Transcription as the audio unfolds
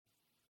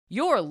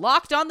You're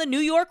Locked on the New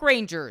York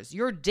Rangers,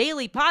 your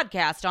daily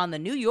podcast on the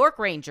New York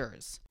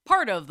Rangers.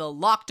 Part of the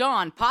Locked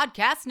On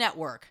Podcast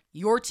Network,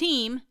 your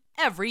team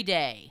every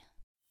day.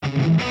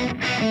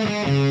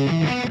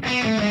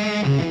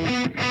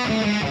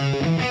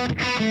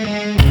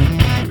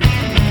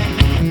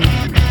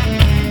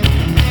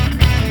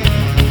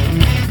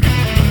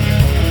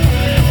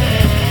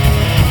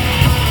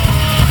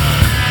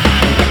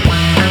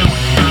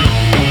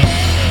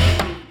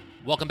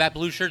 Welcome back,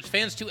 Blue Shirts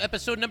fans, to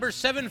episode number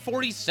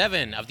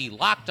 747 of the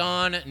Locked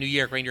On New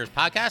York Rangers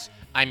podcast.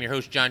 I'm your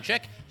host, John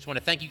Chick. Just want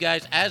to thank you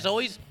guys, as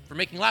always, for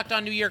making Locked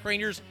On New York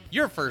Rangers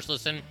your first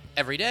listen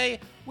every day.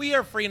 We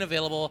are free and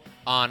available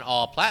on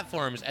all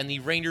platforms, and the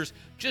Rangers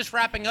just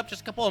wrapping up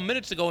just a couple of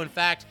minutes ago, in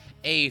fact,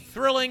 a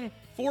thrilling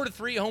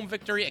 4-3 home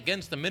victory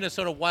against the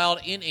Minnesota Wild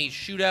in a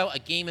shootout, a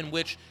game in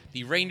which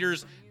the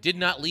Rangers did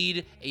not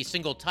lead a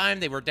single time.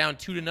 They were down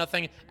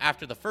 2-0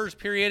 after the first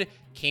period,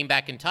 came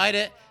back and tied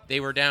it. They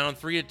were down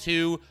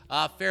 3-2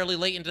 fairly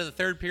late into the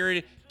third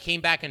period,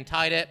 came back and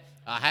tied it.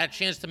 Had a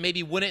chance to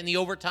maybe win it in the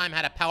overtime,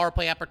 had a power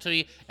play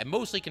opportunity, and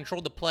mostly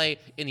controlled the play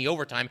in the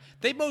overtime.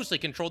 They mostly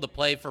controlled the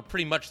play for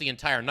pretty much the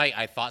entire night,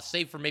 I thought,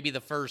 save for maybe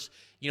the first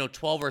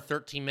 12 or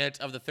 13 minutes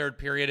of the third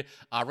period.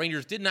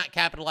 Rangers did not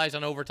capitalize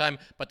on overtime,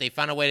 but they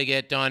found a way to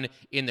get it done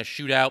in the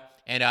shootout.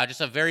 And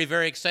just a very,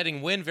 very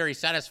exciting win, very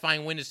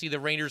satisfying win to see the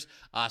Rangers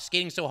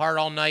skating so hard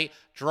all night.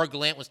 Gerard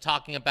Gallant was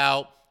talking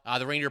about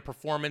the Ranger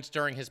performance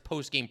during his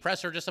post-game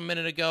presser just a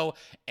minute ago,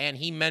 and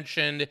he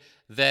mentioned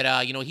that,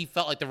 he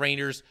felt like the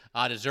Rangers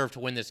deserved to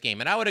win this game.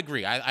 And I would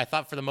agree. I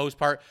thought for the most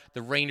part,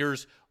 the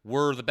Rangers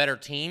were the better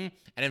team.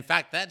 And in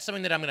fact, that's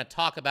something that I'm going to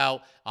talk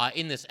about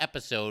in this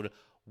episode.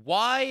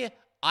 Why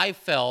I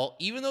felt,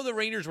 even though the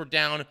Rangers were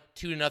down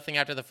 2-0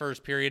 after the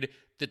first period,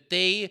 that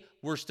they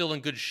were still in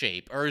good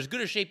shape, or as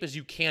good a shape as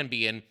you can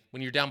be in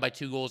when you're down by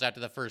 2 goals after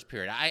the first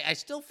period. I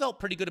still felt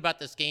pretty good about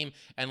this game,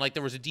 and like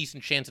there was a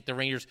decent chance that the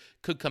Rangers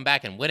could come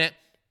back and win it.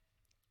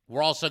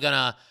 We're also going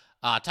to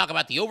talk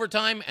about the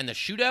overtime and the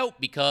shootout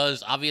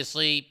because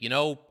obviously,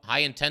 high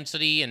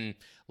intensity and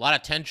a lot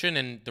of tension,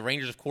 and the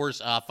Rangers, of course,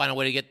 find a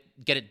way to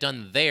get it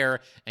done there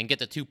and get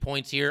the 2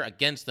 points here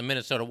against the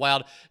Minnesota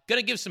Wild.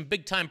 Going to give some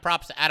big-time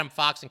props to Adam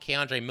Fox and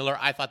K'Andre Miller.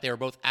 I thought they were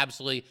both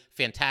absolutely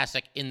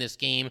fantastic in this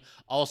game.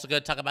 Also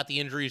going to talk about the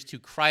injuries to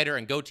Kreider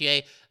and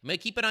Gauthier. I'm going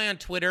to keep an eye on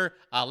Twitter.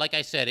 Like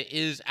I said, it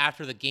is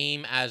after the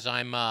game as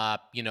I'm,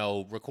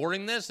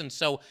 recording this, and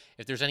so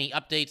if there's any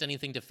updates,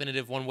 anything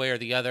definitive one way or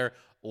the other,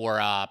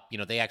 or,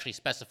 they actually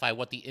specify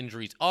what the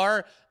injuries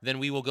are, then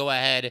we will go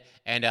ahead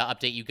and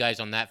update you guys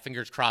on that.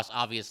 Fingers crossed,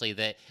 obviously,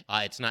 that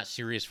it's not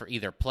serious for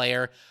either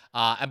player.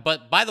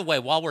 But by the way,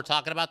 while we're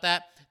talking about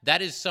that,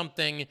 that is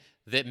something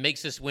that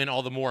makes this win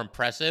all the more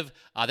impressive.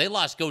 They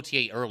lost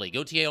Gauthier early.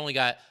 Gauthier only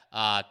got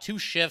 2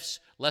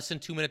 shifts, less than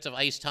 2 minutes of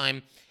ice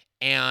time,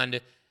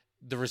 and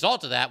the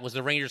result of that was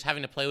the Rangers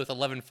having to play with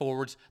 11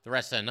 forwards the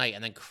rest of the night.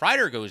 And then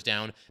Kreider goes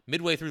down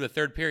midway through the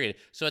third period.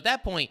 So at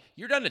that point,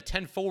 you're down to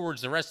 10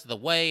 forwards the rest of the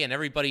way, and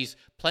everybody's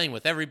playing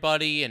with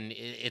everybody, and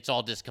it's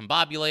all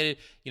discombobulated.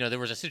 There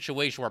was a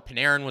situation where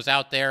Panarin was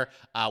out there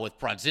with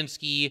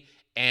Brodzinski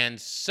and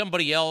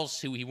somebody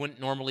else who he wouldn't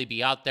normally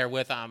be out there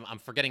with. I'm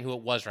forgetting who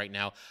it was right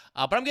now.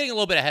 But I'm getting a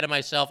little bit ahead of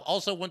myself.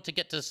 Also want to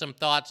get to some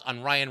thoughts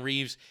on Ryan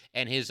Reeves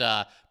and his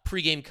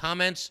pregame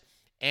comments.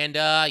 And,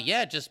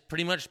 just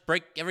pretty much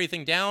break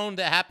everything down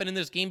that happened in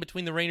this game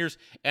between the Rangers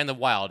and the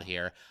Wild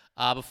here.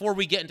 Before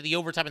we get into the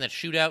overtime and that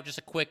shootout, just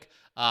a quick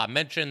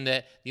mention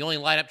that the only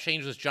lineup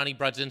change was Johnny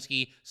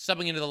Brodzinski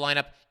subbing into the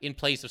lineup in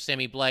place of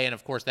Sammy Blais. And,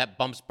 of course, that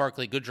bumps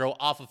Barclay Goodrow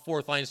off of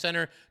fourth-line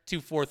center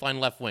to fourth-line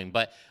left wing.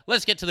 But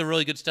let's get to the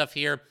really good stuff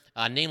here,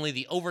 namely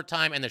the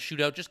overtime and the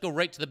shootout. Just go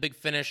right to the big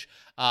finish.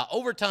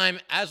 Overtime,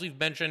 as we've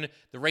mentioned,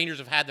 the Rangers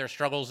have had their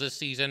struggles this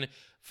season.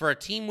 For a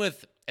team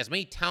with as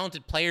many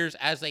talented players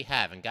as they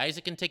have, and guys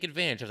that can take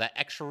advantage of that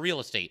extra real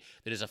estate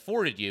that is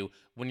afforded you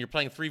when you're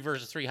playing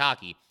 3-versus-3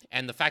 hockey,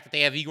 and the fact that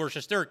they have Igor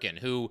Shesterkin,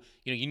 who,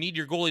 you need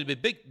your goalie to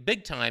be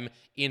big time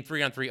in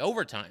 3-on-3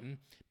 overtime,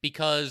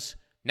 because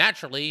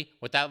naturally,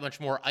 with that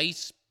much more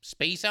ice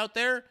space out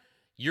there,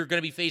 you're going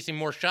to be facing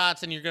more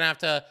shots, and you're going to have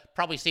to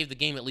probably save the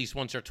game at least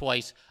once or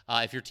twice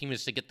if your team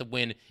is to get the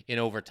win in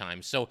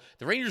overtime. So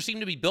the Rangers seem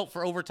to be built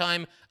for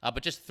overtime,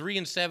 but just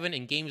 3-7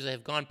 in games that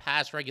have gone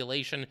past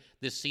regulation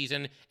this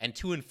season, and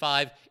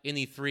 2-5 in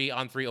the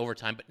 3-on-3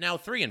 overtime. But now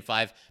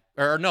 3-5,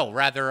 or no,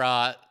 rather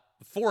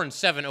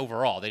 4-7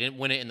 overall. They didn't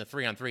win it in the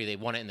 3-on-3. They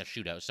won it in the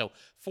shootout. So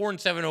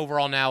 4-7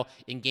 overall now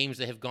in games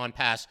that have gone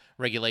past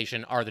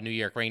regulation are the New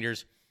York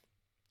Rangers.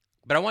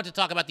 But I want to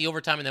talk about the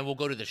overtime, and then we'll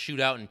go to the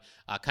shootout and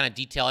kind of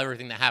detail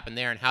everything that happened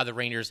there and how the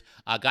Rangers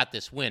got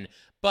this win.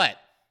 But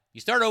you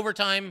start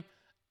overtime,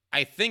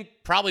 I think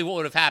probably what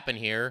would have happened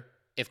here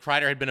if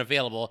Kreider had been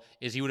available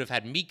is he would have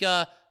had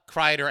Mika,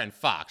 Kreider, and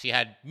Fox. You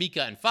had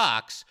Mika and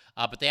Fox,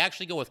 but they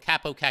actually go with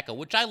Kaapo Kakko,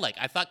 which I like.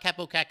 I thought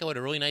Kaapo Kakko had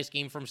a really nice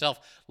game for himself.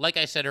 Like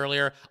I said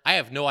earlier, I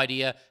have no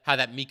idea how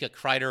that Mika,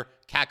 Kreider,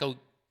 Kakko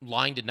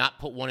line did not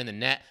put one in the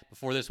net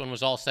before this one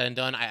was all said and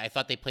done. I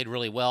thought they played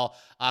really well.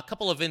 A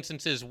couple of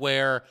instances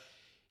where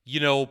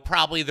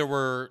probably there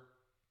were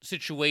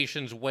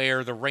situations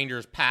where the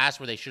Rangers passed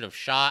where they should have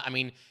shot. I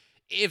mean,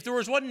 if there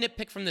was one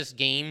nitpick from this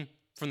game,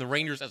 from the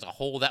Rangers as a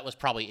whole, that was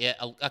probably it.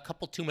 A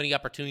couple too many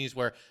opportunities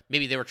where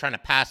maybe they were trying to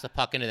pass the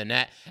puck into the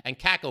net. And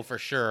Kakko, for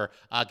sure,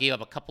 gave up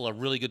a couple of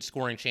really good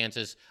scoring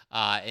chances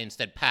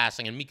instead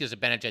passing. And Mika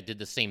Zibanejad did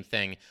the same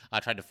thing,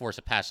 tried to force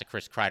a pass to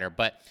Chris Kreider.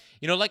 But,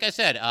 like I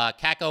said,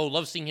 Kakko,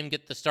 love seeing him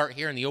get the start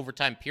here in the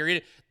overtime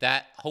period.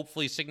 That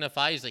hopefully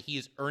signifies that he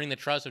is earning the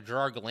trust of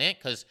Gerard Gallant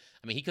because,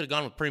 he could have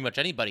gone with pretty much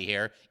anybody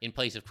here in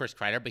place of Chris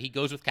Kreider, but he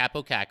goes with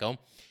Kaapo Kakko.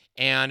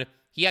 And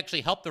he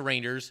actually helped the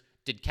Rangers,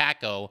 did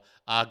Kakko,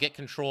 get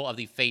control of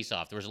the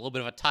faceoff. There was a little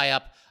bit of a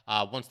tie-up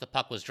once the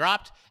puck was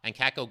dropped, and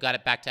Kakko got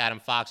it back to Adam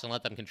Fox and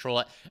let them control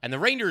it. And the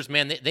Rangers,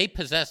 man, they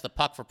possessed the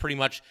puck for pretty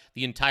much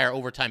the entire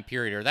overtime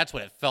period, or that's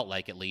what it felt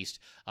like at least.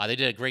 They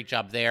did a great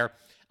job there.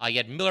 You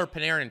had Miller,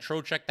 Panarin, and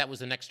Trocheck. That was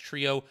the next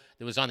trio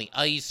that was on the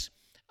ice.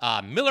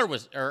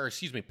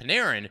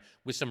 Panarin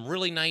with some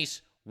really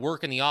nice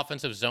work in the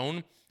offensive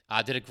zone.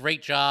 Did a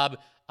great job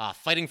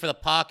fighting for the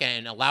puck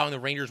and allowing the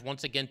Rangers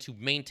once again to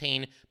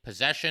maintain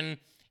possession.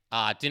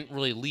 Didn't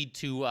really lead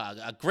to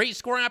a great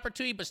scoring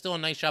opportunity, but still a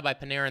nice job by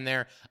Panarin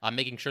there,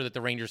 making sure that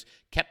the Rangers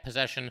kept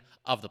possession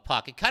of the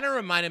puck. It kind of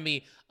reminded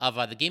me of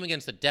the game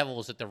against the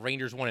Devils that the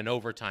Rangers won in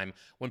overtime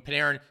when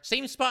Panarin,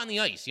 same spot on the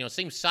ice,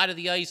 same side of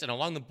the ice and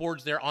along the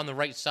boards there on the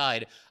right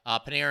side,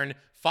 Panarin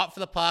fought for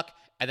the puck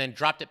and then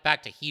dropped it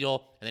back to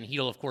Chytil, and then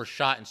Chytil, of course,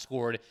 shot and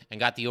scored and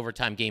got the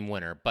overtime game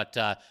winner. But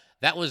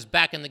that was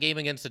back in the game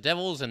against the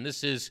Devils, and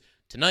this is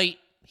tonight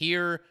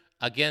here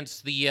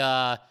against the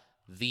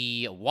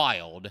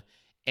Wild.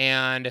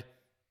 And,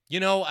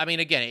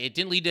 again, it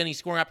didn't lead to any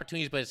scoring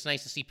opportunities, but it's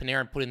nice to see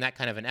Panarin put in that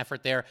kind of an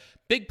effort there.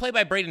 Big play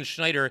by Braden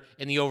Schneider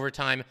in the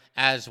overtime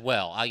as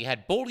well. You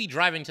had Boldy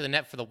driving to the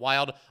net for the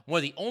Wild, one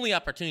of the only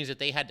opportunities that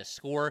they had to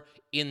score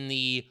in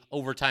the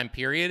overtime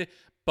period.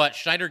 But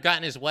Schneider got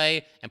in his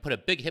way and put a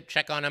big hip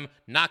check on him,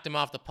 knocked him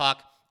off the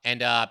puck.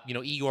 And,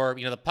 Igor,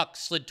 the puck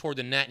slid toward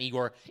the net, and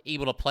Igor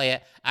able to play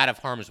it out of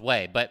harm's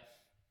way. But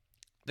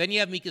then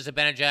you have Mika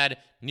Zibanejad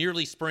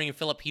nearly spurring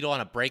Filip Chytil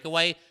on a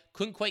breakaway.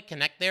 Couldn't quite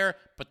connect there,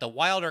 but the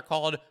Wild are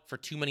called for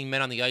too many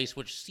men on the ice,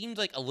 which seems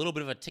like a little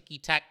bit of a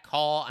ticky-tack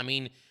call.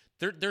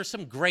 There's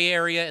some gray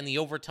area in the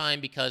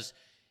overtime because,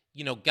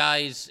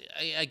 guys,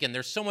 again,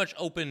 there's so much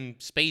open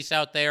space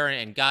out there,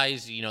 and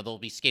guys, they'll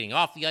be skating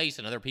off the ice,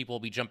 and other people will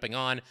be jumping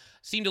on.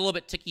 Seemed a little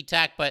bit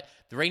ticky-tack, but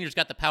the Rangers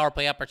got the power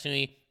play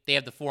opportunity. They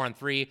have the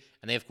 4-on-3,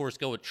 and they, of course,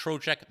 go with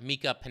Trocheck,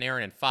 Mika,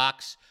 Panarin, and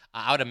Fox.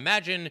 I would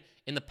imagine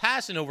in the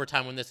past in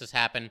overtime when this has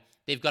happened,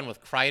 they've gone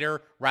with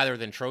Kreider rather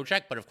than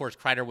Trocheck, but, of course,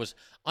 Kreider was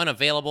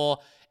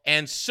unavailable,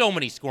 and so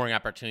many scoring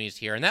opportunities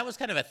here. And that was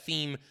kind of a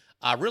theme,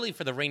 really,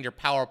 for the Ranger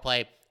power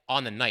play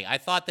on the night. I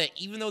thought that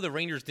even though the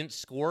Rangers didn't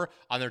score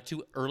on their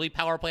two early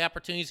power play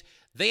opportunities,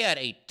 they had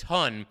a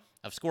ton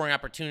of scoring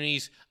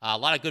opportunities, a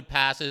lot of good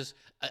passes.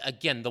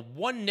 Again, the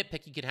one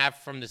nitpick you can have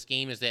from this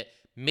game is that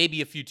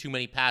maybe a few too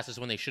many passes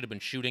when they should have been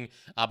shooting,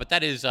 but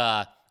that is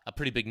a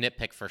pretty big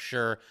nitpick for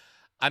sure.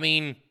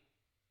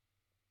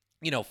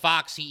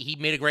 Fox, he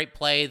made a great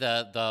play.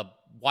 The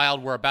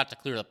Wild were about to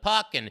clear the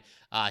puck, and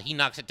he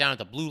knocks it down at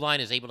the blue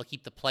line, is able to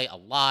keep the play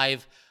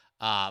alive.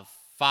 Panarin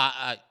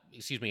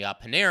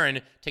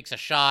takes a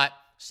shot.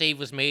 Save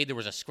was made. There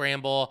was a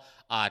scramble.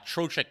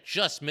 Trocheck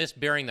just missed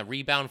bearing the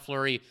rebound.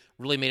 Fleury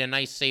really made a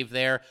nice save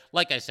there.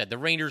 Like I said, the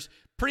Rangers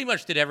pretty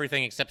much did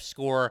everything except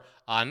score,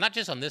 not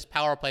just on this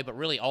power play, but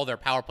really all their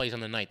power plays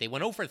on the night. They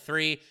went 0 for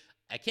 3.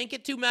 I can't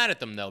get too mad at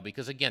them, though,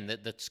 because, again,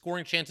 the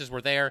scoring chances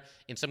were there.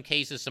 In some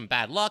cases, some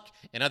bad luck.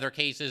 In other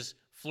cases,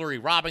 Fleury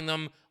robbing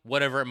them,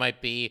 whatever it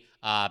might be.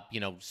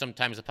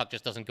 Sometimes the puck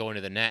just doesn't go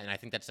into the net, and I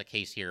think that's the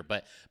case here.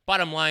 But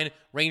bottom line,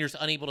 Rangers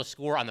unable to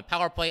score on the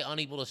power play,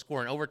 unable to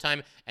score in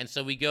overtime, and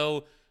so we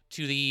go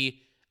to the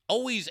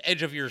always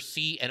edge of your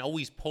seat and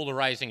always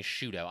polarizing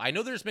shootout. I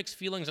know there's mixed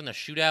feelings on the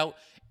shootout,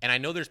 and I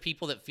know there's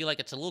people that feel like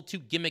it's a little too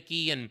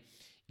gimmicky, and,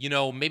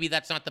 maybe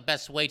that's not the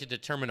best way to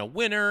determine a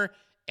winner.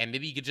 And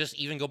maybe you could just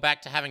even go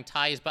back to having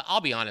ties. But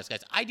I'll be honest,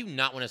 guys, I do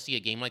not want to see a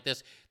game like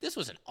this. This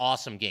was an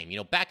awesome game.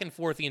 Back and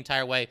forth the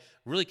entire way,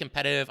 really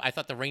competitive. I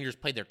thought the Rangers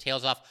played their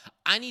tails off.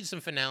 I need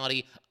some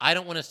finality. I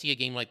don't want to see a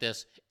game like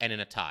this and in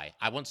a tie.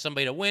 I want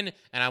somebody to win,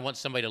 and I want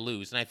somebody to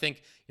lose. And I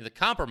think the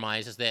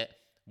compromise is that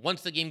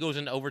once the game goes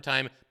into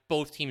overtime,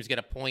 both teams get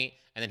a point,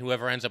 and then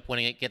whoever ends up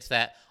winning it gets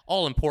that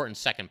all-important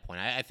second point.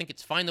 I think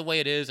it's fine the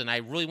way it is, and I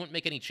really wouldn't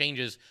make any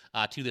changes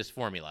to this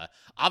formula.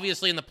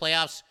 Obviously, in the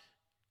playoffs,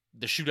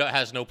 the shootout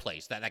has no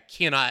place. That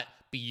cannot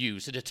be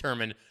used to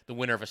determine the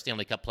winner of a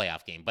Stanley Cup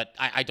playoff game. But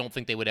I don't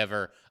think they would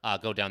ever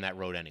go down that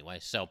road anyway.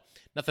 So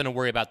nothing to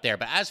worry about there.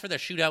 But as for the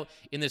shootout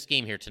in this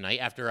game here tonight,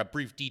 after a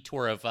brief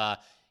detour of,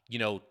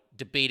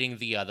 debating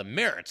the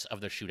merits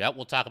of the shootout,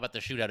 we'll talk about the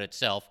shootout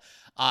itself.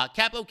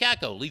 Kaapo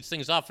Kakko leads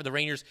things off for the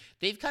Rangers.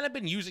 They've kind of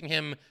been using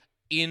him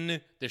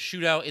in the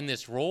shootout in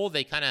this role.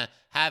 They kind of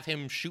have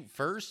him shoot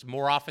first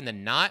more often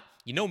than not.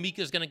 You know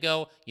Mika's going to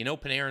go. You know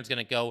Panarin's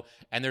going to go.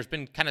 And there's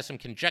been kind of some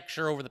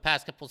conjecture over the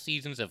past couple of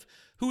seasons of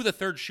who the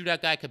third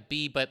shootout guy could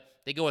be, but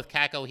they go with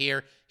Kakko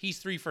here. He's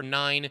 3 for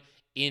 9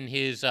 in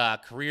his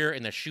career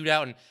in the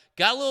shootout and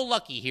got a little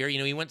lucky here. You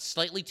know, he went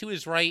slightly to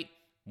his right,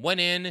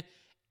 went in,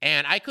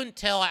 and I couldn't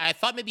tell. I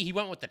thought maybe he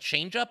went with the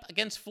changeup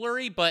against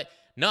Fleury, but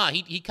nah,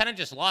 he kind of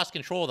just lost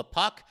control of the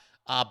puck.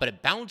 But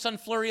it bounced on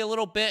Fleury a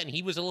little bit, and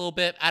he was a little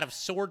bit out of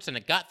sorts, and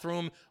it got through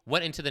him,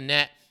 went into the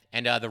net,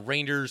 and the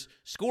Rangers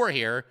score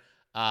here.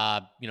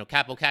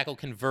 Kaapo Kakko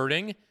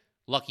converting,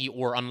 lucky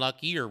or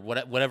unlucky, or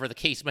whatever the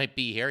case might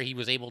be here. He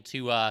was able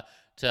to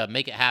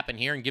make it happen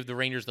here and give the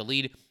Rangers the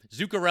lead.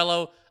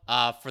 Zuccarello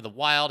for the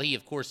Wild. He,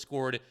 of course,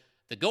 scored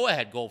the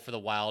go-ahead goal for the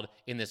Wild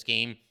in this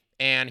game,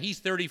 and he's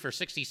 30 for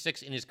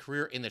 66 in his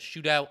career in the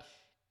shootout.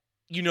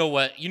 You know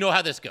what? You know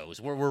how this goes.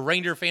 We're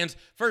Ranger fans.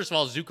 First of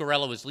all,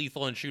 Zuccarello is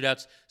lethal in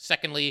shootouts.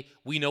 Secondly,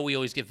 we know we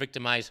always get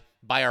victimized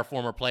by our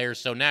former players.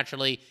 So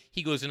naturally,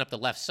 he goes in up the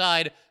left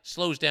side,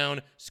 slows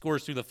down,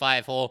 scores through the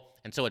 5-hole,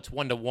 and so it's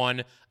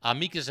 1-1.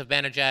 Mika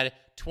Zibanejad,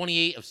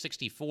 28 of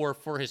 64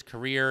 for his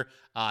career.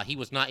 He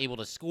was not able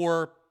to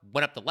score.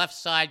 Went up the left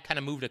side, kind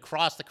of moved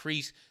across the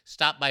crease,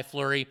 stopped by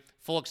Fleury.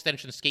 Full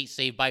extension skate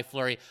save by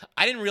Fleury.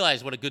 I didn't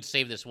realize what a good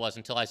save this was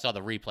until I saw the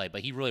replay,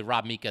 but he really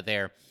robbed Mika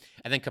there.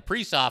 And then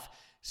Kaprizov,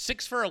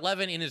 6 for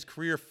 11 in his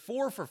career,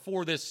 4 for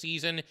 4 this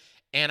season.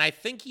 And I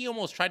think he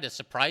almost tried to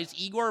surprise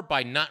Igor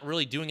by not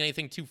really doing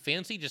anything too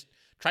fancy, just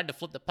tried to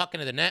flip the puck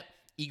into the net.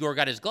 Igor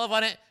got his glove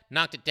on it,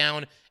 knocked it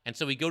down, and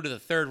so we go to the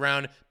third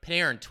round.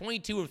 Panarin,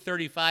 22 of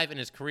 35 in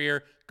his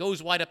career,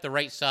 goes wide up the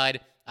right side,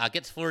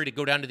 gets Fleury to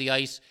go down to the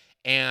ice,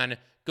 and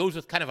goes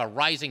with kind of a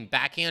rising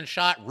backhand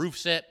shot,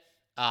 roofs it.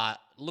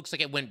 Looks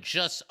like it went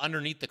just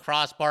underneath the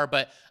crossbar,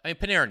 but I mean,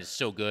 Panarin is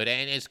so good,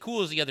 and as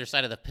cool as the other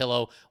side of the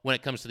pillow when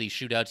it comes to these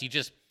shootouts.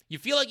 You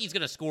feel like he's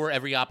going to score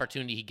every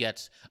opportunity he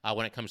gets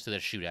when it comes to the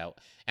shootout,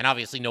 and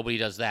obviously nobody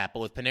does that.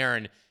 But with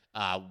Panarin,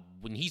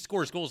 when he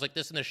scores goals like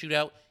this in the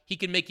shootout, he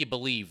can make you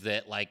believe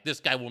that like this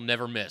guy will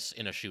never miss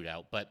in a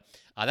shootout. But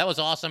that was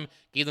awesome.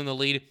 Gave them the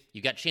lead.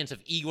 You got chance of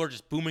Igor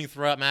just booming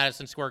throughout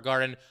Madison Square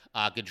Garden.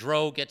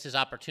 Gaudreau gets his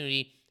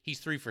opportunity. He's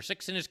 3 for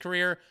 6 in his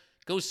career.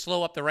 Goes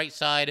slow up the right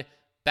side,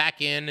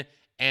 back in,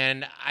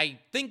 and I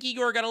think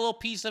Igor got a little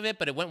piece of it,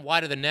 but it went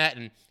wide of the net,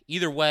 and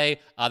either way,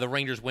 the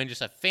Rangers win.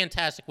 Just a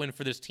fantastic win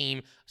for this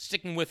team,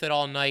 sticking with it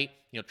all night,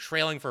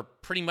 trailing for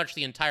pretty much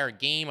the entire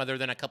game, other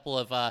than a couple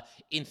of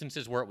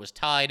instances where it was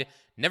tied.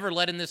 Never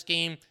led in this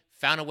game,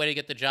 found a way to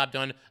get the job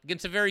done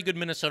against a very good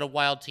Minnesota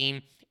Wild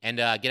team, and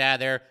get out of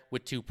there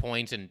with 2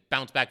 points and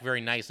bounce back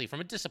very nicely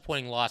from a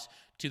disappointing loss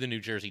to the New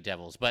Jersey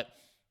Devils. But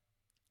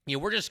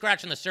we're just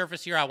scratching the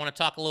surface here. I want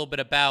to talk a little bit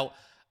about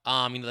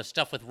the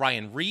stuff with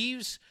Ryan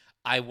Reeves.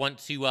 I want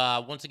to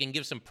once again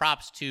give some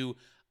props to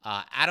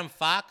Adam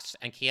Fox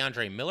and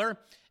K'Andre Miller,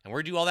 and we're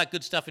going to do all that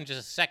good stuff in just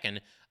a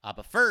second.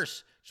 But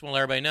first, just want to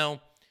let everybody know,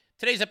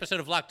 today's episode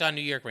of Locked On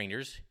New York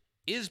Rangers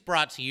is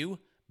brought to you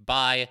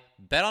by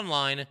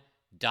BetOnline.net.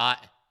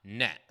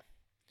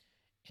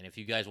 And if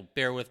you guys will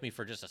bear with me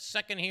for just a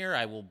second here,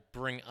 I will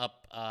bring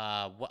up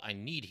what I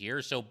need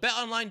here. So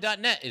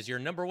BetOnline.net is your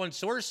number one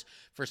source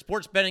for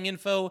sports betting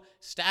info,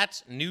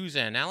 stats, news,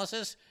 and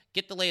analysis.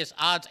 Get the latest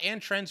odds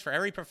and trends for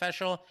every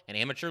professional and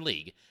amateur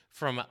league.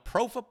 From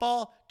pro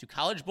football to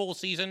college bowl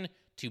season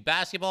to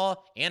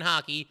basketball and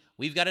hockey,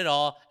 we've got it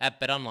all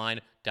at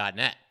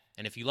BetOnline.net.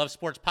 And if you love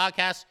sports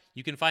podcasts,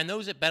 you can find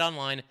those at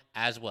BetOnline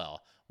as well.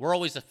 We're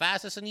always the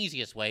fastest and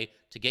easiest way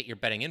to get your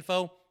betting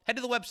info. Head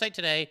to the website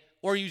today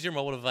or use your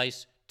mobile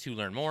device to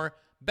learn more.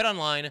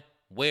 BetOnline,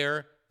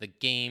 where the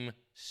game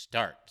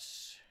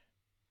starts.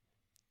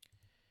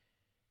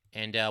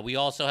 And we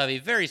also have a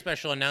very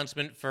special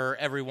announcement for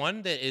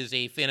everyone that is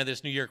a fan of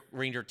this New York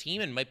Ranger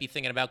team and might be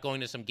thinking about going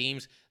to some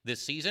games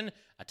this season.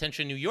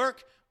 Attention, New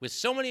York. With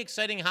so many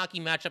exciting hockey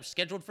matchups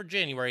scheduled for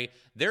January,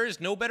 there is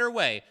no better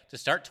way to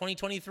start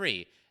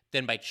 2023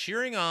 than by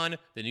cheering on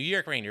the New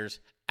York Rangers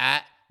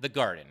at the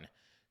Garden.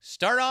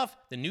 Start off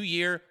the new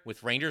year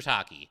with Rangers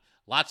hockey.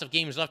 Lots of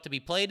games left to be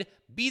played.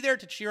 Be there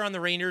to cheer on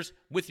the Rangers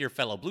with your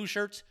fellow Blue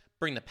Shirts.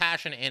 Bring the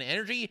passion and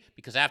energy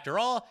because, after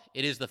all,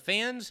 it is the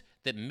fans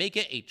that make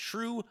it a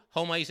true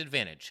home ice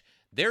advantage.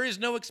 There is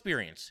no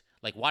experience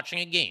like watching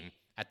a game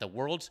at the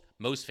world's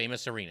most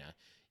famous arena.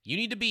 You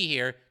need to be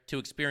here to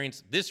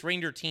experience this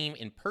Ranger team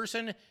in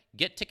person.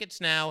 Get tickets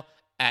now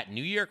at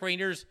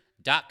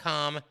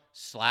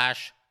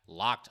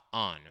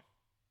NewYorkRangers.com/lockedon.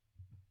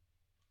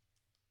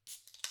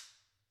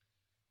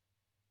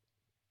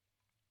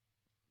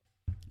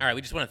 All right,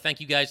 we just want to thank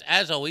you guys,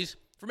 as always,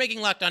 for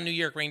making Locked On New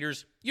York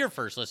Rangers your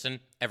first listen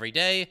every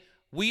day.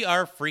 We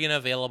are free and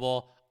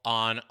available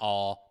on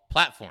all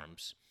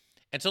platforms.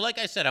 And so, like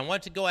I said, I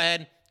wanted to go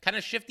ahead, kind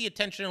of shift the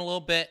attention a little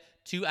bit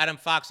to Adam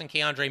Fox and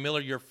K'Andre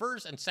Miller, your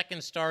first and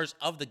second stars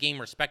of the game,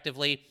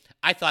 respectively.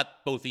 I thought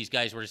both these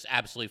guys were just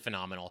absolutely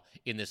phenomenal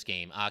in this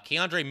game.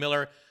 K'Andre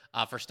Miller,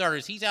 for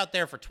starters, he's out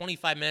there for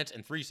 25 minutes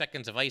and 3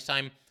 seconds of ice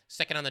time,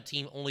 Second on the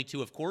team, only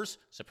to, of course,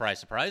 surprise,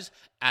 surprise,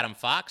 Adam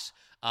Fox.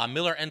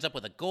 Miller ends up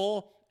with a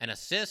goal, an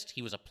assist.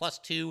 He was a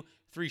 +2,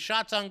 3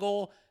 shots on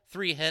goal,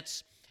 3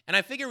 hits. And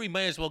I figure we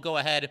might as well go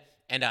ahead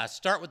and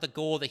start with the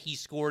goal that he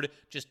scored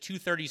just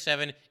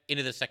 2:37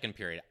 into the second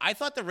period. I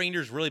thought the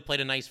Rangers really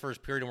played a nice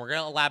first period, and we're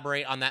going to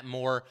elaborate on that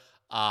more,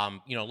 a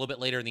little bit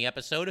later in the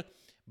episode.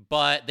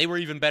 But they were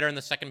even better in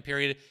the second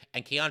period,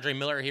 and K'Andre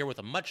Miller here with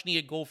a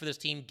much-needed goal for this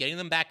team, getting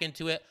them back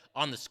into it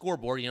on the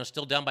scoreboard,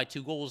 still down by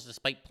 2 goals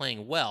despite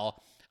playing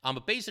well.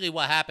 But basically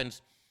what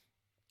happens,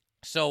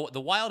 so the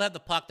Wild have the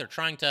puck. They're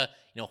trying to,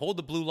 hold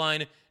the blue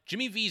line.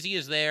 Jimmy Vesey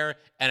is there,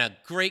 and a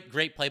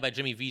great play by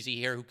Jimmy Vesey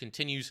here, who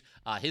continues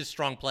his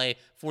strong play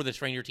for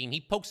this Ranger team.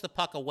 He pokes the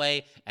puck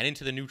away and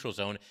into the neutral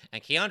zone,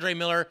 and K'Andre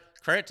Miller,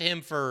 credit to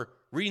him for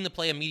reading the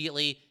play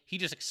immediately. He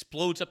just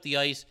explodes up the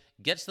ice,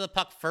 gets to the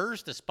puck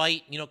first,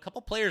 despite, a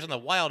couple players on the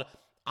Wild,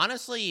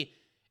 honestly,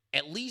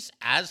 at least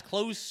as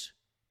close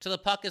to the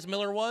puck as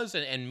Miller was,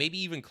 and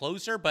maybe even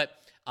closer, but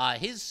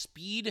his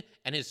speed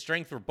and his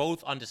strength were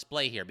both on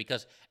display here,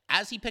 because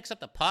as he picks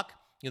up the puck,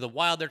 the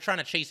Wild, they're trying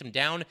to chase him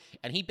down,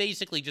 and he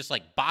basically just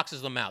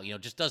boxes them out,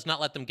 just does not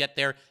let them get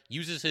there,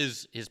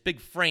 uses his big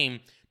frame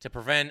to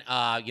prevent,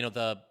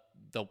 the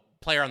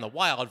player on the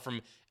Wild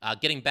from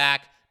getting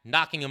back,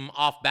 knocking him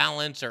off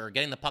balance or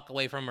getting the puck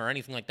away from him or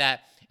anything like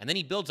that. And then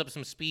he builds up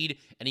some speed,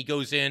 and he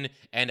goes in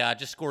and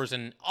just scores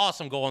an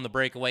awesome goal on the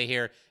breakaway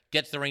here,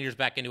 gets the Rangers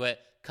back into it,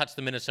 cuts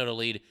the Minnesota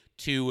lead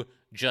to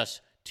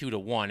just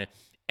 2-1.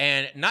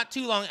 And not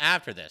too long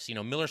after this,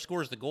 Miller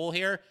scores the goal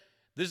here.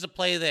 This is a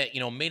play that,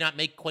 may not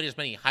make quite as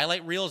many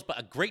highlight reels, but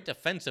a great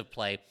defensive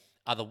play.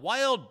 The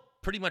Wild,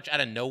 pretty much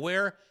out of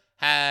nowhere,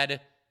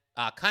 had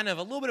kind of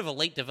a little bit of a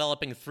late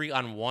developing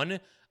 3-on-1,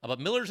 but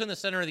Miller's in the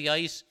center of the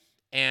ice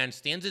and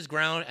stands his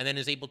ground and then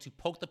is able to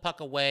poke the puck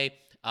away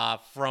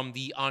from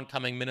the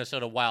oncoming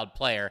Minnesota Wild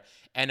player.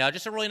 And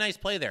just a really nice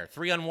play there.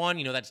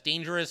 3-on-1, that's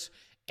dangerous.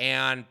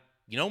 And,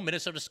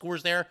 Minnesota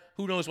scores there.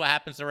 Who knows what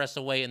happens the rest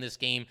of the way in this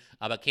game.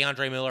 But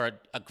K'Andre Miller,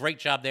 a great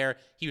job there.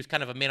 He was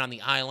kind of a man on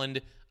the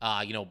island,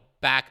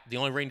 back, the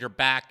only Ranger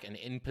back and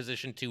in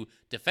position to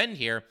defend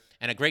here.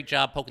 And a great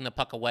job poking the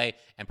puck away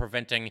and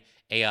preventing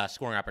a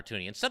scoring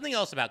opportunity. And something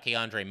else about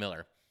K'Andre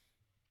Miller.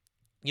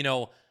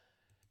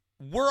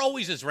 We're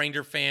always, as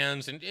Ranger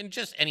fans, and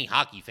just any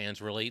hockey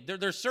fans, really,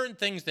 there's certain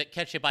things that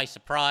catch you by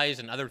surprise,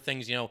 and other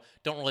things,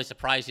 don't really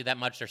surprise you that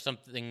much.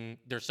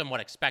 They're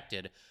somewhat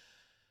expected.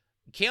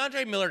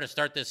 K'Andre Miller, to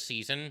start this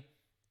season,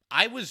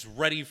 I was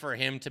ready for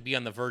him to be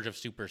on the verge of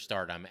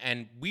superstardom,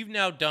 and we've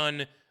now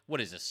done,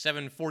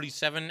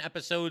 747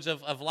 episodes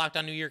of Locked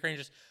On New York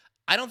Rangers?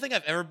 I don't think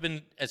I've ever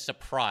been as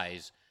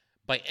surprised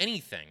by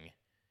anything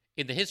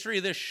in the history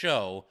of this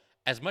show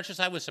as much as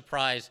I was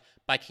surprised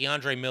by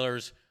K'Andre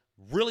Miller's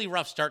really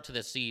rough start to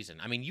this season.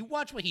 I mean, you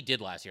watch what he did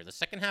last year, the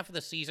second half of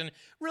the season,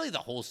 really the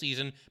whole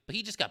season, but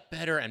he just got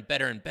better and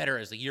better and better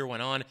as the year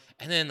went on.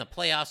 And then in the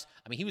playoffs,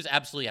 I mean, he was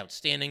absolutely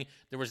outstanding.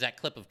 There was that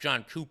clip of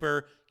John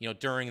Cooper,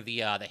 during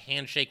the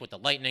handshake with the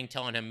Lightning,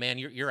 telling him, man,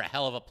 you're a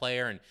hell of a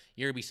player and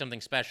you're going to be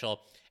something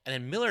special. And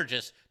then Miller,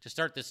 just to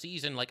start the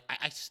season,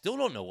 I still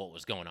don't know what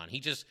was going on.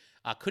 He just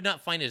could not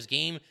find his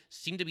game,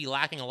 seemed to be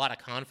lacking a lot of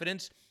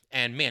confidence.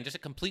 And man, just a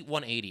complete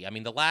 180. I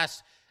mean, the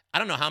last, I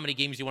don't know how many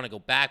games you want to go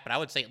back, but I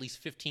would say at least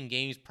 15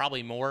 games,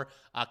 probably more.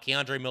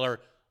 K'Andre Miller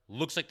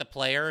looks like the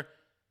player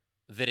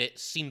that it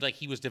seemed like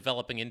he was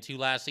developing into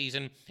last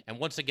season. And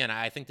once again,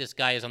 I think this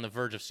guy is on the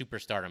verge of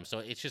superstardom. So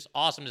it's just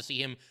awesome to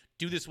see him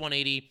do this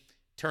 180,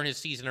 turn his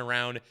season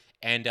around,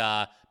 and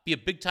be a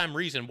big-time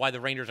reason why the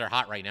Rangers are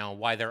hot right now and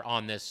why they're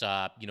on this,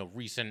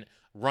 recent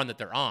run that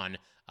they're on,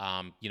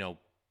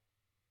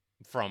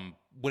 from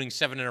winning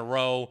 7 in a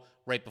row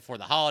right before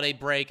the holiday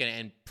break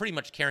and pretty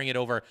much carrying it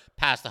over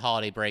past the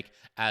holiday break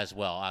as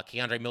well.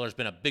 K'Andre Miller's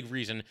been a big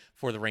reason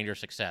for the Rangers'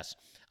 success.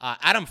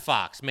 Adam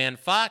Fox, man,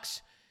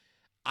 Fox,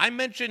 I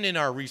mentioned in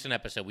our recent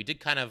episode, we did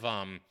kind of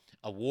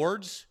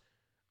awards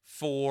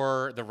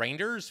for the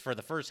Rangers for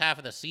the first half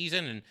of the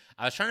season, and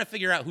I was trying to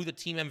figure out who the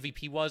team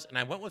MVP was, and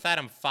I went with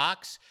Adam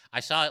Fox. I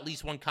saw at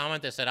least one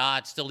comment that said,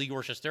 it's still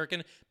Igor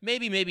Shesterkin.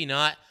 Maybe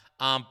not.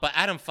 But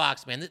Adam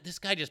Fox, man, this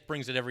guy just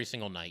brings it every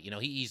single night.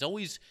 He's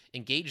always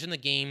engaged in the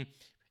game.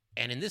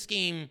 And in this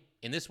game,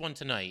 in this one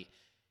tonight,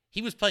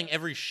 he was playing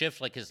every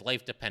shift like his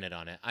life depended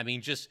on it. I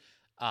mean, just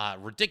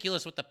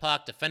ridiculous with the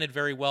puck, defended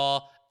very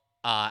well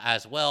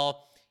as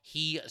well.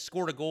 He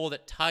scored a goal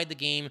that tied the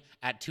game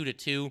at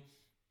 2-2.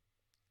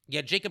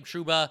 Yeah, Jacob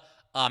Trouba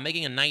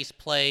making a nice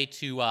play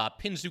to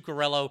pin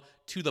Zuccarello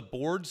to the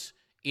boards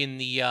in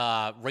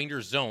the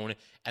Rangers zone.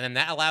 And then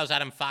that allows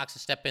Adam Fox to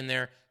step in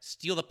there,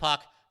 steal the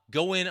puck,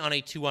 go in on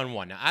a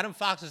 2-on-1. Now, Adam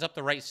Fox is up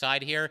the right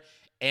side here,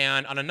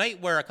 and on a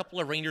night where a couple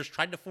of Rangers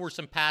tried to force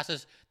some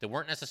passes that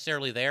weren't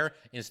necessarily there,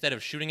 instead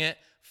of shooting it,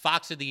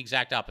 Fox did the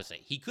exact opposite.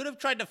 He could have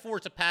tried to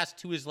force a pass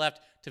to his left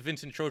to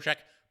Vincent Trocheck,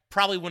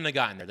 probably wouldn't have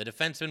gotten there. The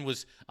defenseman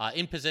was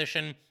in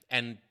position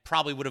and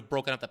probably would have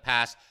broken up the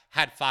pass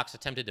had Fox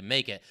attempted to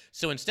make it.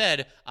 So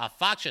instead,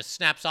 Fox just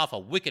snaps off a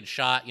wicked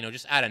shot,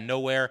 just out of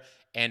nowhere,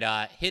 and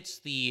hits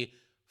the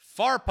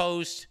far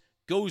post,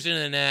 goes into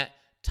the net,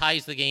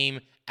 ties the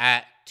game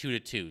at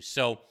 2-2.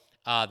 So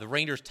the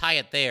Rangers tie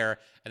it there.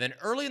 And then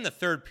early in the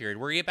third period,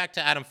 we're going to get back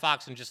to Adam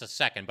Fox in just a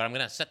second, but I'm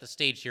going to set the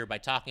stage here by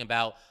talking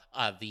about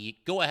the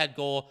go-ahead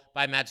goal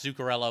by Matt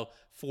Zuccarello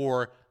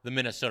for the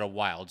Minnesota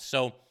Wild.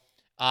 So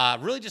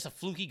really just a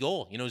fluky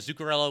goal.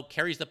 Zuccarello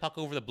carries the puck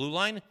over the blue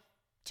line,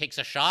 takes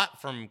a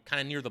shot from kind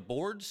of near the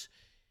boards.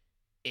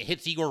 It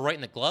hits Igor right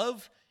in the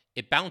glove.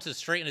 It bounces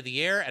straight into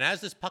the air. And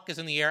as this puck is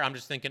in the air, I'm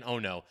just thinking, oh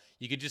no.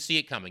 You could just see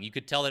it coming. You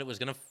could tell that it was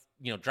going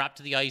to drop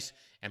to the ice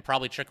and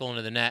probably trickle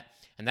into the net.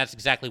 And that's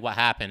exactly what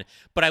happened.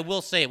 But I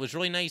will say it was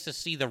really nice to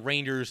see the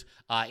Rangers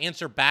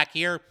answer back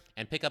here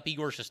and pick up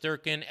Igor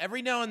Shesterkin.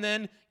 Every now and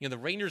then, the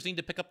Rangers need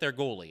to pick up their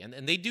goalie.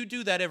 And they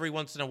do that every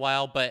once in a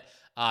while. But,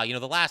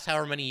 the last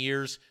however many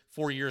years,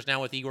 4 years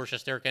now with Igor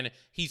Shesterkin,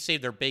 he's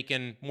saved their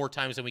bacon more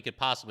times than we could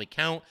possibly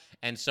count.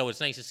 And so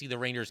it's nice to see the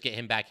Rangers get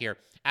him back here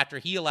after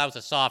he allows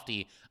a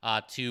softie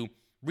to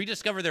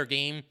rediscover their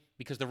game,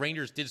 because the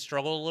Rangers did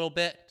struggle a little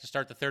bit to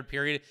start the third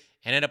period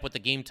and end up with the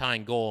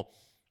game-tying goal.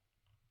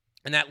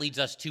 And that leads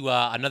us to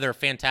another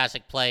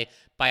fantastic play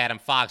by Adam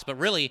Fox. But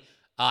really,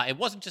 it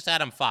wasn't just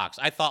Adam Fox.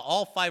 I thought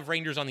all 5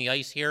 Rangers on the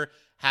ice here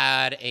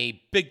had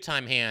a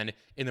big-time hand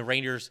in the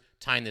Rangers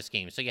tying this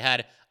game. So you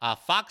had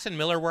Fox and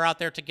Miller were out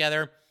there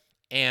together,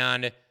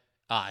 and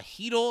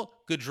Chytil,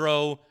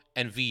 Gaudreau,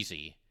 and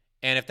Vesey.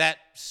 And if that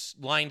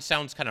line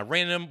sounds kind of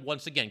random,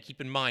 once again, keep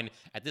in mind,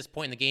 at this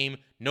point in the game,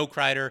 no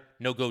Kreider,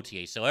 no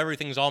Gauthier. So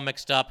everything's all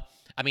mixed up.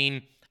 I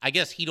mean, I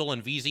guess Chytil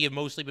and Vesey have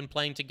mostly been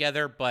playing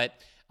together, but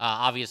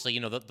obviously,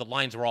 the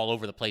lines were all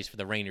over the place for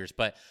the Rangers.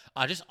 But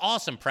just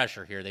awesome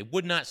pressure here. They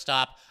would not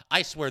stop.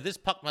 I swear, this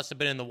puck must have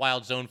been in the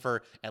Wild zone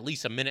for at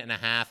least a minute and a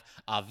half.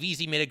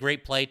 Vesey made a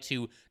great play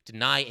to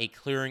deny a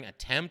clearing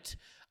attempt.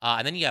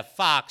 And then you have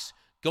Fox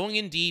going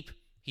in deep.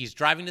 He's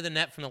driving to the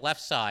net from the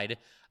left side.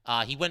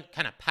 He went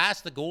kind of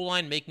past the goal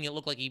line, making it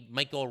look like he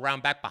might go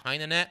around back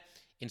behind the net.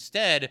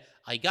 Instead,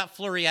 he got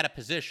Fleury out of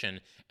position,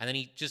 and then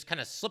he just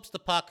kind of slips the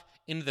puck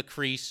into the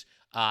crease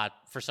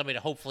for somebody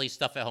to hopefully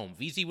stuff at home.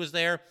 Vesey was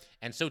there,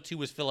 and so too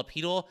was Filip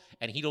Chytil,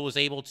 and Chytil was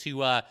able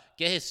to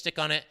get his stick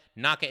on it,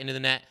 knock it into the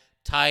net,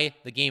 tie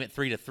the game at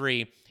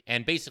 3-3,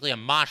 and basically a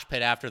mosh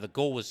pit after the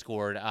goal was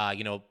scored.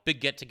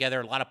 Big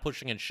get-together, a lot of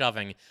pushing and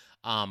shoving,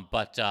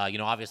 but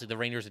obviously the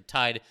Rangers had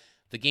tied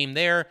the game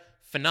there.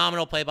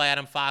 Phenomenal play by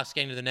Adam Fox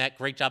getting to the net.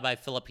 Great job by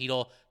Filip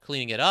Chytil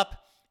cleaning it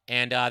up.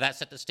 And that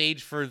set the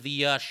stage for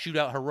the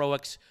shootout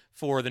heroics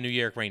for the New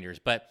York Rangers.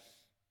 But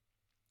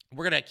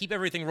we're going to keep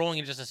everything rolling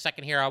in just a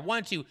second here. I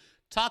wanted to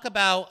talk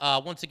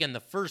about, once again,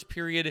 the first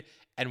period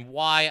and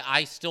why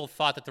I still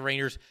thought that the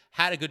Rangers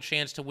had a good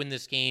chance to win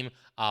this game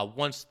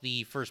once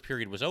the first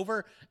period was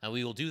over. And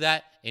we will do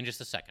that in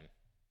just a second.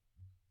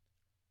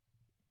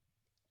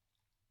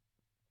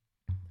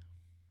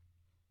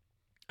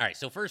 All right,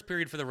 so first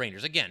period for the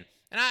Rangers. Again,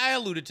 and I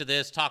alluded to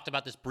this, talked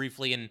about this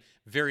briefly in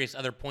various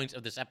other points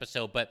of this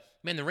episode, but,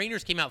 man, the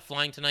Rangers came out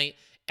flying tonight,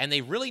 and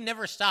they really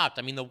never stopped.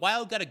 I mean, the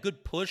Wild got a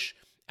good push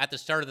at the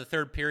start of the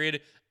third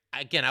period.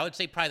 Again, I would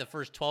say probably the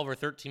first 12 or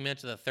 13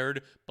 minutes of the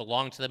third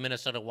belonged to the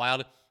Minnesota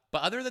Wild.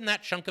 But other than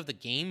that chunk of the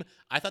game,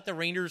 I thought the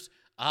Rangers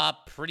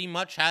pretty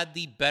much had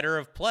the better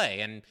of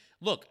play. And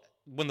look,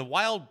 when the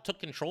Wild took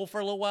control for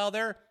a little while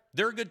there,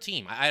 they're a good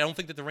team. I don't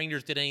think that the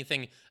Rangers did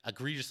anything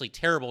egregiously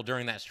terrible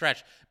during that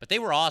stretch, but they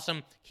were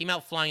awesome, came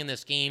out flying in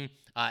this game.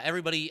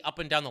 Everybody up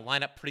and down the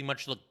lineup pretty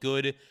much looked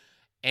good.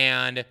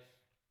 And,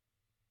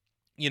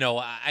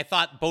 I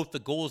thought both the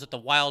goals that the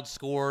Wild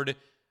scored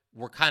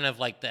were kind of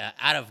like the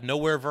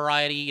out-of-nowhere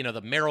variety.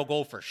 The Merrill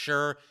goal for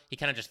sure. He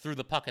kind of just threw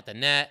the puck at the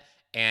net,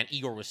 and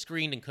Igor was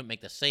screened and couldn't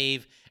make the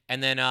save.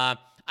 And then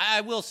I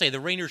will say the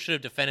Rangers should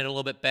have defended a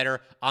little bit better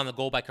on the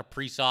goal by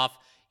Kaprizov.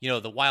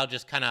 The Wild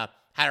just kind of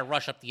had to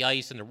rush up the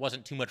ice, and there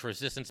wasn't too much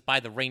resistance by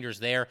the Rangers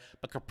there.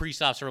 But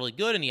Kaprizov's really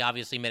good, and he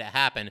obviously made it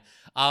happen.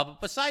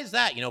 But besides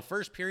that,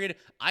 first period,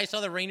 I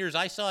saw the Rangers.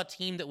 I saw a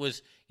team that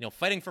was,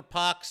 fighting for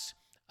pucks,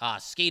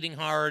 skating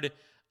hard,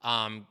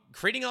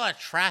 creating a lot of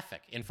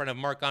traffic in front of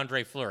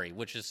Marc-Andre Fleury,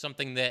 which is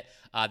something that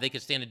they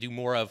could stand to do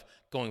more of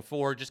going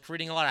forward, just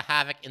creating a lot of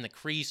havoc in the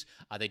crease.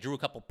 They drew a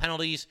couple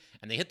penalties,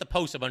 and they hit the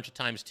post a bunch of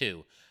times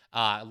too.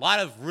 A lot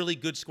of really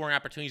good scoring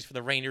opportunities for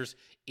the Rangers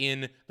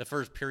in the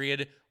first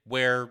period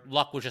where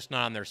luck was just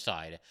not on their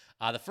side.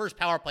 The first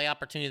power play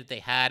opportunity that they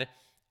had,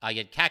 you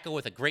had Kakko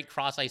with a great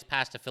cross-ice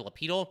pass to Filip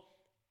Chytil.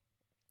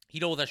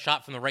 Chytil with a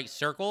shot from the right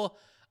circle.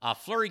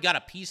 Fleury got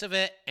a piece of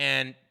it,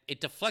 and it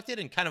deflected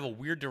in kind of a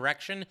weird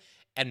direction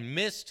and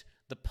missed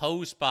the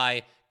post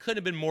by could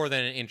have been more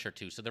than an inch or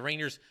two. So the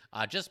Rangers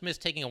just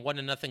missed taking a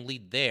 1-0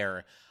 lead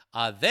there.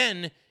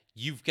 Then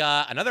you've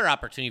got another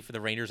opportunity for the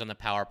Rangers on the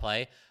power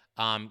play.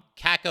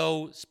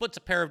 Kakko splits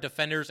a pair of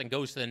defenders and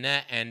goes to the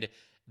net, and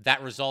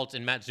that results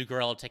in Matt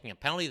Zuccarello taking a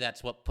penalty.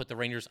 That's what put the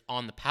Rangers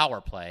on the power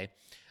play.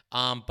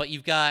 But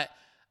you've got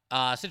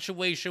a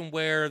situation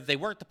where they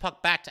work the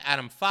puck back to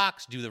Adam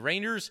Fox, do the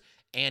Rangers,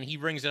 and he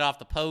brings it off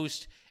the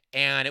post.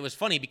 And it was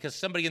funny because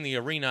somebody in the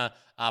arena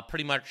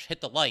pretty much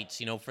hit the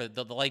lights, for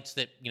the lights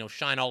that,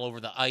 shine all over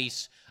the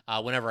ice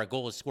whenever a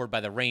goal is scored by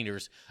the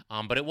Rangers.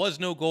 But it was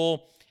no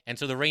goal, and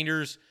so the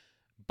Rangers,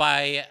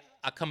 by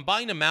a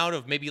combined amount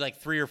of maybe like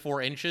 3 or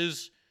 4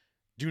 inches,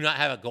 do not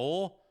have a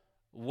goal,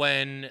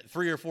 when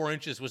 3 or 4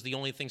 inches was the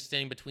only thing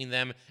standing between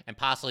them and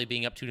possibly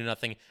being up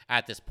 2-0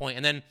 at this point.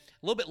 And then a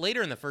little bit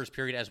later in the first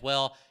period as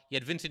well, you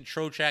had Vincent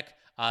Trocheck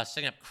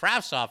setting up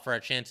Kravtsov for a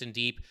chance in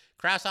deep.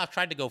 Kravtsov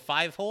tried to go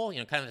 5-hole,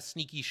 kind of a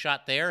sneaky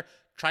shot there,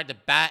 tried to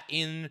bat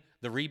in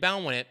the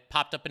rebound when it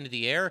popped up into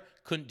the air,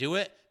 couldn't do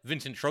it.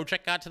 Vincent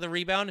Trocheck got to the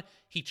rebound.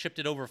 He chipped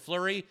it over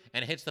Fleury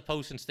and hits the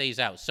post and stays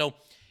out. So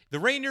the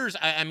Rangers,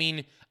 I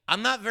mean,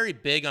 I'm not very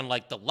big on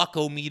like the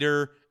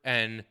luck-o-meter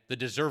and the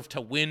deserve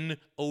to win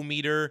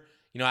o-meter.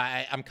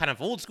 I'm kind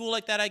of old school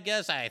like that, I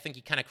guess. I think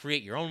you kind of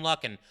create your own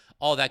luck and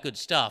all that good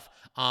stuff.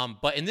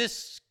 But in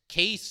this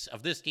case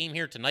of this game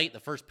here tonight, the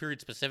first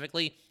period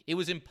specifically, it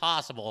was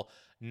impossible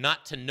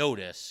not to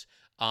notice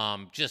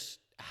just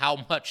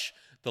how much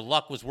the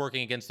luck was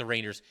working against the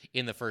Rangers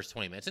in the first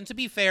 20 minutes. And to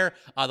be fair,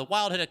 the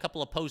Wild hit a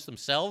couple of posts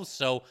themselves.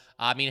 So,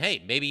 I mean,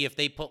 hey, maybe if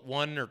they put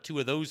 1 or 2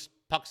 of those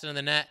pucks into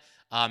the net,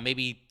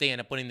 maybe they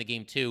end up winning the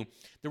game too.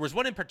 There was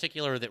one in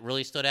particular that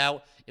really stood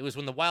out. It was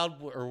when the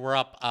Wild were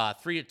up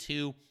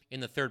 3-2 in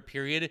the third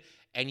period,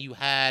 and you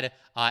had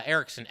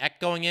Eriksson Ek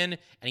going in,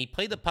 and he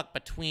played the puck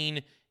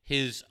between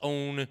his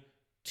own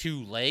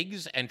 2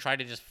 legs and tried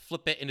to just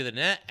flip it into the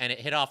net, and it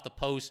hit off the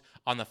post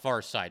on the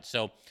far side.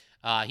 So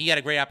he had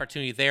a great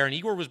opportunity there, and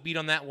Igor was beat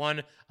on that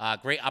one.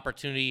 Great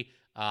opportunity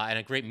and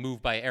a great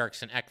move by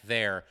Eriksson Ek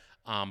there.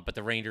 But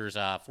the Rangers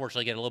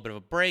fortunately get a little bit of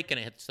a break, and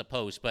it hits the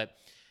post. But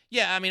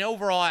yeah, I mean,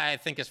 overall, I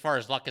think as far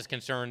as luck is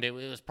concerned, it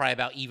was probably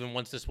about even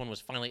once this one was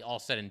finally all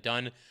said and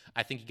done.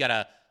 I think you got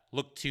to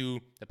look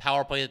to the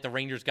power play that the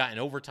Rangers got in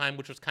overtime,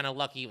 which was kind of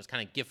lucky. It was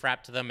kind of gift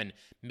wrapped to them and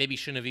maybe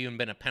shouldn't have even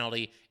been a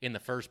penalty in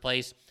the first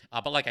place.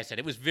 But like I said,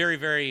 it was very,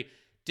 very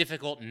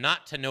difficult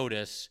not to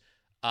notice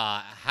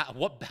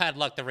what bad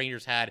luck the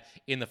Rangers had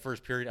in the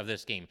first period of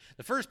this game.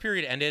 The first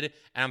period ended,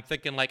 and I'm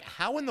thinking, like,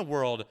 how in the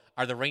world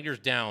are the Rangers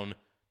down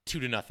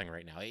 2-0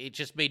 right now? It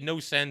just made no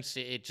sense.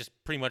 It just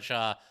pretty much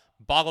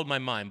boggled my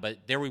mind, but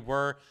there we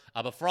were.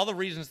 But for all the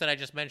reasons that I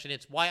just mentioned,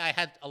 it's why I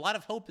had a lot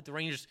of hope that the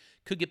Rangers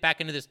could get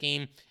back into this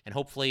game and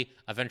hopefully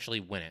eventually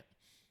win it.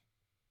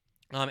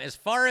 As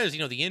far as,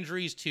 the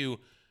injuries to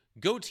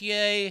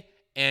Gauthier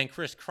and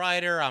Chris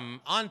Kreider, I'm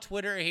on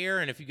Twitter here,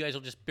 and if you guys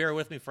will just bear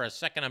with me for a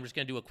second, I'm just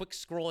going to do a quick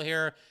scroll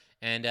here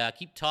and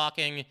keep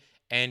talking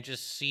and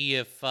just see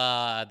if there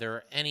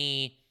are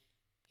any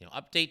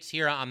updates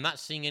here. I'm not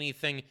seeing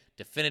anything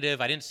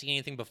definitive. I didn't see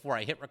anything before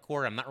I hit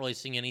record. I'm not really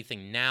seeing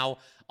anything now.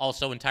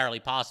 Also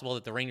entirely possible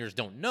that the Rangers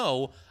don't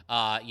know,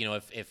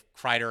 if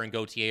Kreider and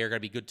Gauthier are going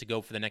to be good to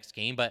go for the next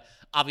game. But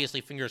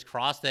obviously, fingers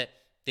crossed that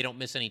they don't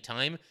miss any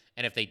time.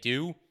 And if they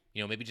do,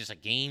 maybe just a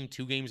game,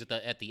 2 games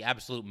at the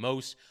absolute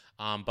most.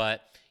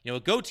 But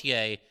with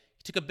Gauthier, he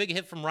took a big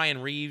hit from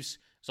Ryan Reeves.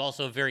 It's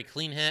also a very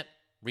clean hit.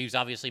 Reeves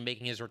obviously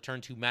making his return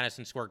to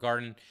Madison Square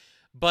Garden.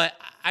 But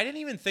I didn't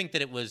even think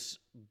that it was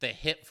the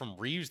hit from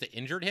Reeves that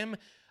injured him.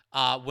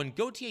 When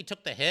Gauthier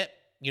took the hit,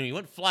 he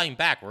went flying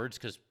backwards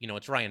because,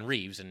 it's Ryan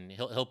Reeves and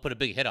he'll put a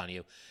big hit on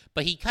you.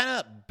 But he kind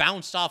of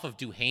bounced off of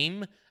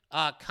Duhaime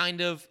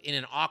kind of in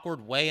an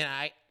awkward way.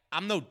 And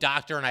I'm no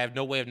doctor and I have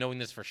no way of knowing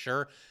this for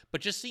sure.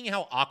 But just seeing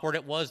how awkward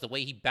it was, the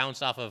way he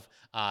bounced off of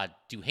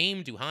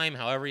Duhaime,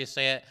 however you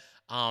say it,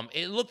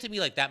 it looked to me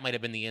like that might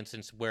have been the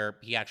instance where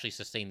he actually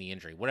sustained the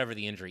injury, whatever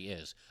the injury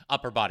is,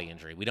 upper body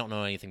injury. We don't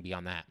know anything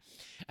beyond that.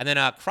 And then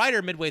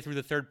Kreider, midway through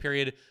the third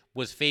period,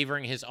 was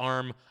favoring his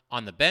arm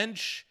on the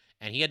bench,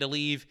 and he had to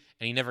leave,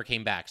 and he never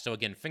came back. So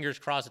again, fingers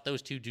crossed that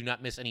those two do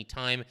not miss any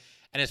time.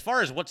 And as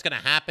far as what's going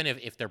to happen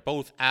if they're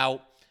both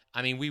out,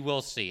 I mean, we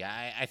will see.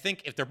 I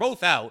think if they're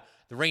both out,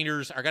 the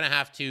Rangers are going to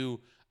have to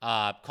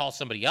call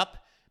somebody up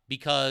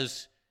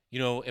because,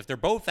 if they're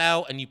both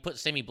out and you put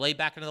Sammy Blais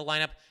back into the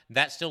lineup,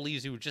 that still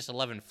leaves you with just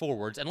 11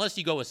 forwards, unless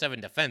you go with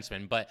 7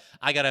 defensemen. But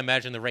I got to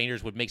imagine the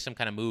Rangers would make some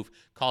kind of move,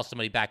 call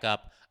somebody back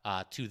up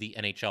to the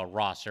NHL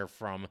roster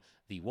from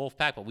the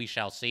Wolfpack, but we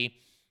shall see.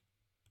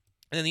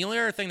 And then the only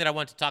other thing that I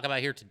wanted to talk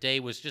about here today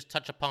was just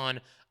touch upon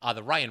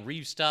the Ryan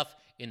Reeves stuff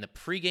in the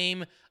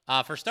pregame.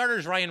 For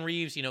starters, Ryan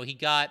Reeves, he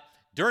got,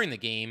 during the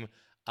game,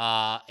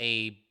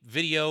 a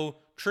video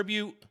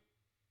tribute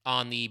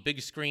on the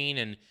big screen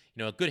and,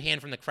 a good hand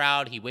from the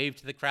crowd. He waved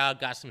to the crowd,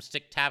 got some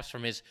stick taps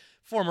from his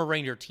former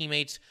Ranger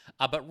teammates.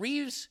 But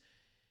Reeves,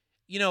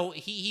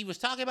 he was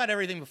talking about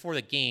everything before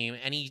the game,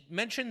 and he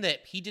mentioned that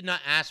he did not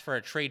ask for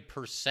a trade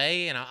per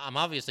se, and I'm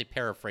obviously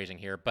paraphrasing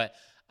here, but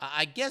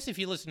I guess if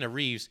you listen to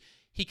Reeves,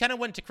 he kind of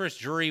went to Chris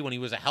Drury when he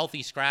was a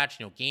healthy scratch,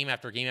 game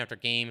after game after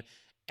game,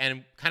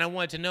 and kind of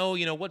wanted to know,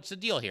 what's the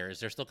deal here? Is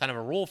there still kind of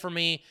a role for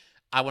me?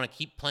 I want to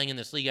keep playing in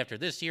this league after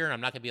this year, and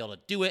I'm not going to be able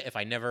to do it if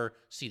I never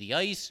see the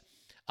ice.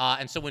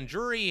 And so when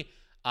Drury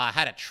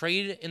had a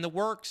trade in the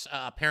works,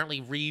 apparently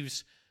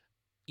Reeves,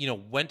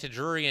 went to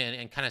Drury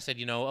and kind of said,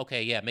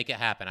 okay, yeah, make it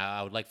happen.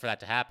 I would like for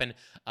that to happen.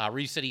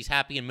 Reeves said he's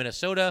happy in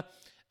Minnesota.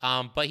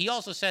 But he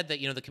also said that,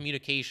 the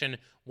communication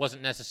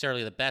wasn't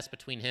necessarily the best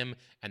between him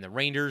and the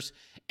Rangers.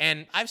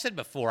 And I've said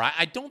before,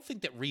 I don't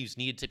think that Reeves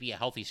needed to be a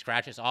healthy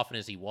scratch as often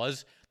as he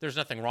was. There's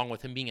nothing wrong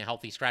with him being a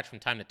healthy scratch from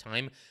time to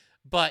time.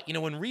 But,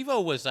 when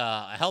Revo was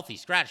a healthy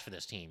scratch for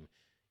this team,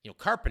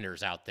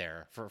 Carpenter's out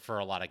there for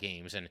a lot of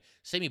games, and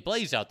Sammy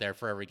Blais out there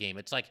for every game.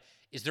 It's like,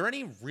 is there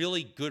any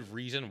really good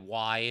reason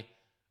why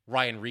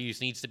Ryan Reeves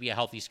needs to be a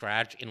healthy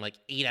scratch in like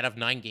 8 out of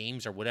 9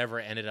 games or whatever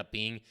it ended up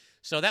being?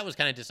 So that was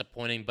kind of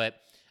disappointing, but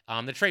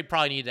the trade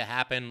probably needed to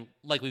happen.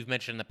 Like we've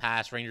mentioned in the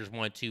past, Rangers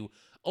wanted to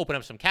open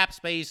up some cap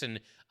space, and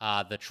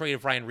the trade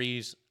of Ryan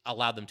Reeves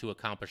allowed them to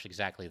accomplish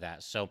exactly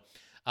that. So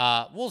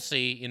we'll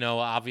see.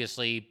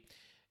 Obviously,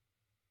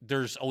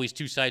 there's always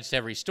two sides to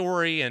every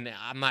story, and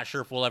I'm not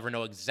sure if we'll ever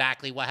know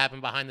exactly what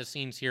happened behind the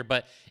scenes here,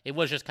 but it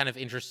was just kind of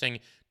interesting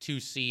to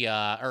see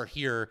or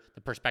hear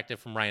the perspective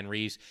from Ryan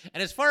Reeves.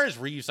 And as far as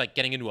Reeves like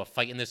getting into a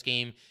fight in this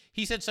game,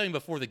 he said something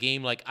before the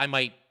game like, I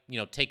might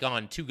take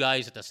on 2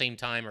 guys at the same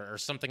time or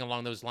something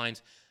along those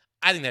lines.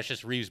 I think that's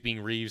just Reeves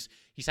being Reeves.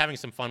 He's having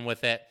some fun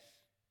with it.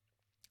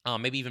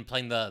 Maybe even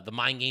playing the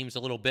mind games a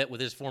little bit with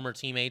his former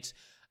teammates.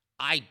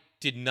 I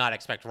did not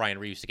expect Ryan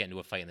Reeves to get into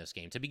a fight in this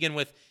game. To begin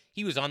with,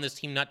 he was on this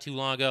team not too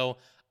long ago.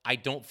 I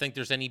don't think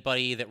there's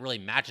anybody that really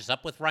matches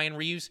up with Ryan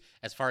Reeves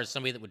as far as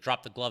somebody that would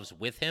drop the gloves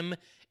with him.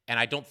 And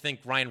I don't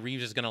think Ryan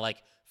Reeves is going to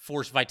like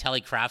force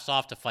Vitaly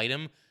Kravtsov to fight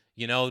him.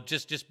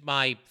 Just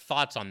my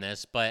thoughts on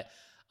this. But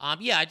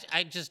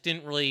I just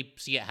didn't really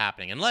see it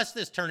happening. Unless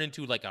this turned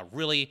into like a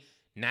really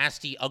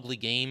nasty, ugly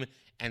game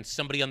and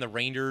somebody on the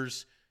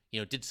Rangers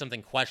did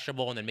something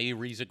questionable, and then maybe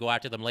Reeves would go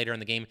after them later in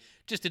the game.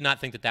 Just did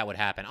not think that would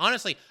happen.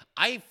 Honestly,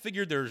 I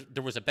figured there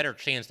was a better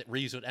chance that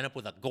Reeves would end up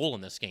with a goal in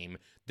this game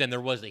than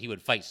there was that he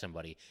would fight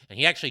somebody. And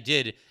he actually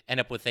did end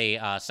up with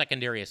a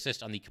secondary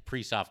assist on the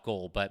Kaprizov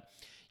goal. But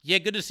yeah,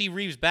 good to see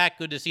Reeves back.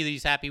 Good to see that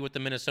he's happy with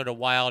the Minnesota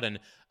Wild, and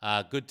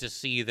good to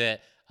see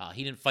that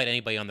he didn't fight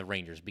anybody on the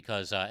Rangers,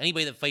 because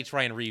anybody that fights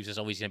Ryan Reeves is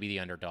always going to be the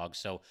underdog.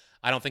 So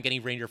I don't think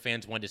any Ranger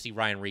fans wanted to see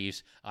Ryan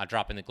Reeves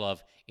dropping the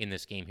glove in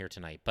this game here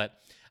tonight. But,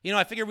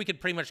 I figured we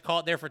could pretty much call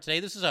it there for today.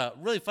 This is a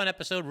really fun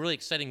episode, really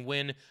exciting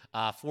win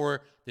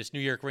for this New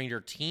York Ranger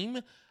team.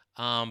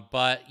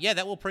 But yeah,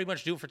 that will pretty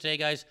much do it for today,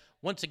 guys.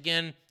 Once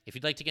again, if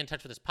you'd like to get in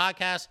touch with this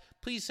podcast,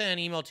 please send an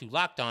email to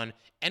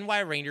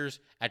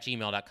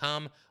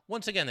lockedonnyrangers@gmail.com.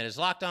 Once again, that is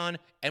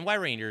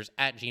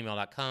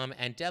lockedonnyrangers@gmail.com.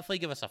 And definitely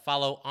give us a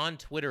follow on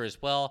Twitter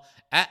as well,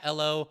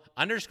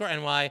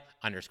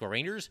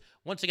 @LO_NY_Rangers.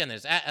 Once again, that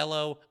is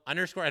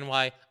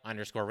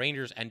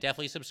 @LO_NY_Rangers. And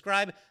definitely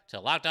subscribe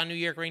to Locked On New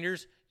York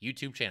Rangers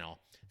YouTube channel.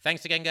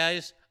 Thanks again,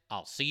 guys.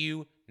 I'll see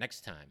you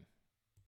next time.